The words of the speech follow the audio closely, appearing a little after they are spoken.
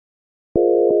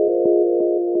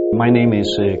My name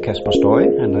is Kasper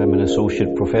Støy, and I'm an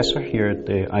associate professor here at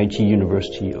the IT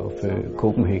University of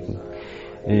Copenhagen.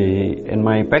 And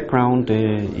my background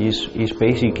is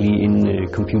basically in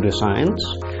computer science.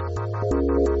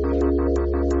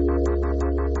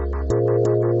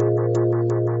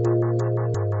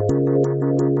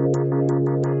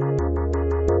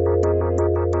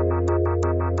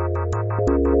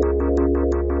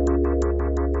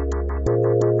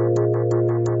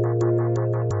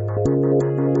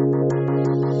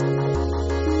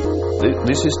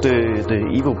 This is the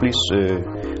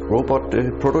EvoBliss robot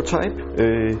prototype,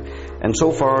 and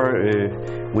so far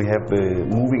we have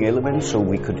moving elements, so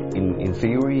we could in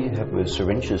theory have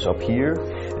syringes up here,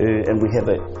 and we have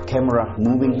a camera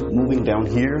moving down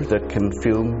here that can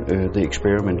film the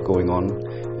experiment going on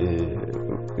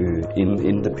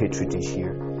in the petri dish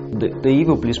here. The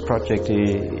EvoBliss project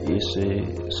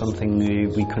is something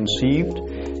we conceived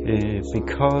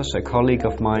because a colleague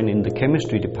of mine in the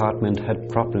chemistry department had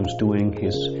problems doing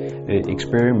his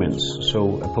experiments.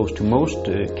 So opposed to most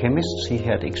chemists, he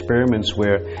had experiments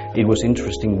where it was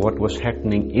interesting what was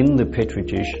happening in the petri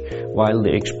dish while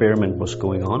the experiment was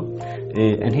going on.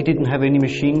 And he didn't have any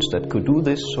machines that could do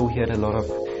this, so he had a lot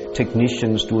of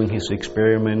technicians doing his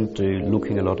experiment,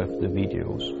 looking a lot at the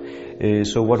videos.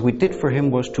 So what we did for him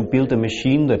was to build a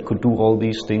machine that could do all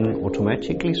these things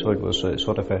automatically. So it was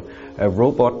sort of a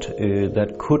robot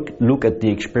that could look at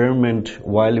the experiment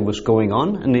while it was going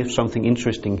on, and if something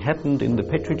interesting happened in the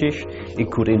petri dish,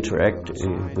 it could interact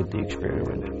with the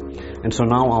experiment. And so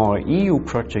now our EU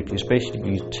project is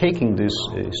basically taking this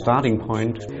starting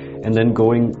point and then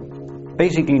going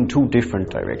basically in two different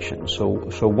directions.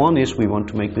 So one is we want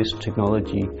to make this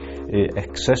technology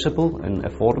accessible and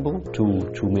affordable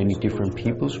to many different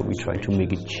people, so we try to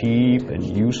make it cheap and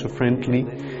user-friendly.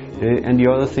 And the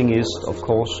other thing is, of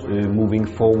course, moving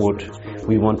forward,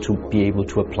 we want to be able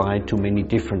to apply it to many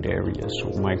different areas, so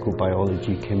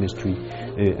microbiology, chemistry,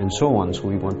 and so on. So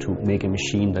we want to make a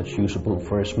machine that's usable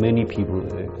for as many people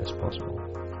as possible.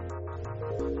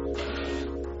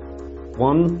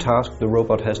 One task the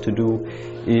robot has to do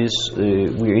is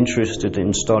we're interested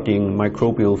in studying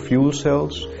microbial fuel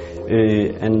cells,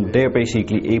 and they're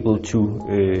basically able to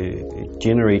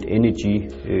generate energy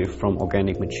from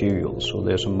organic materials. So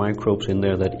there's some microbes in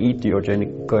there that eat the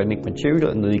organic material,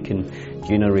 and they can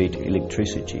generate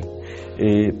electricity.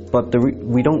 But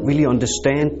we don't really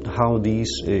understand how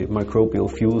these microbial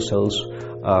fuel cells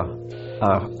are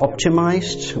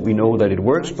optimized. We know that it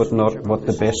works, but not what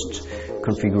the best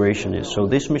configuration is. So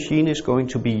this machine is going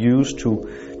to be used to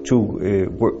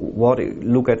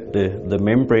look at the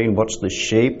membrane, what's the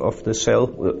shape of the cell,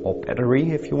 or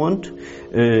battery if you want,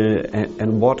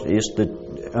 and what is the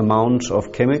amount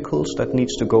of chemicals that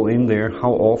needs to go in there,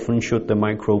 how often should the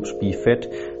microbes be fed,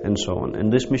 and so on.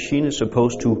 And this machine is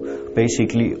supposed to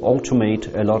basically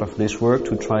automate a lot of this work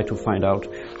to try to find out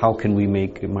how can we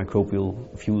make microbial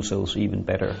fuel cells even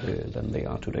better than they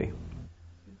are today.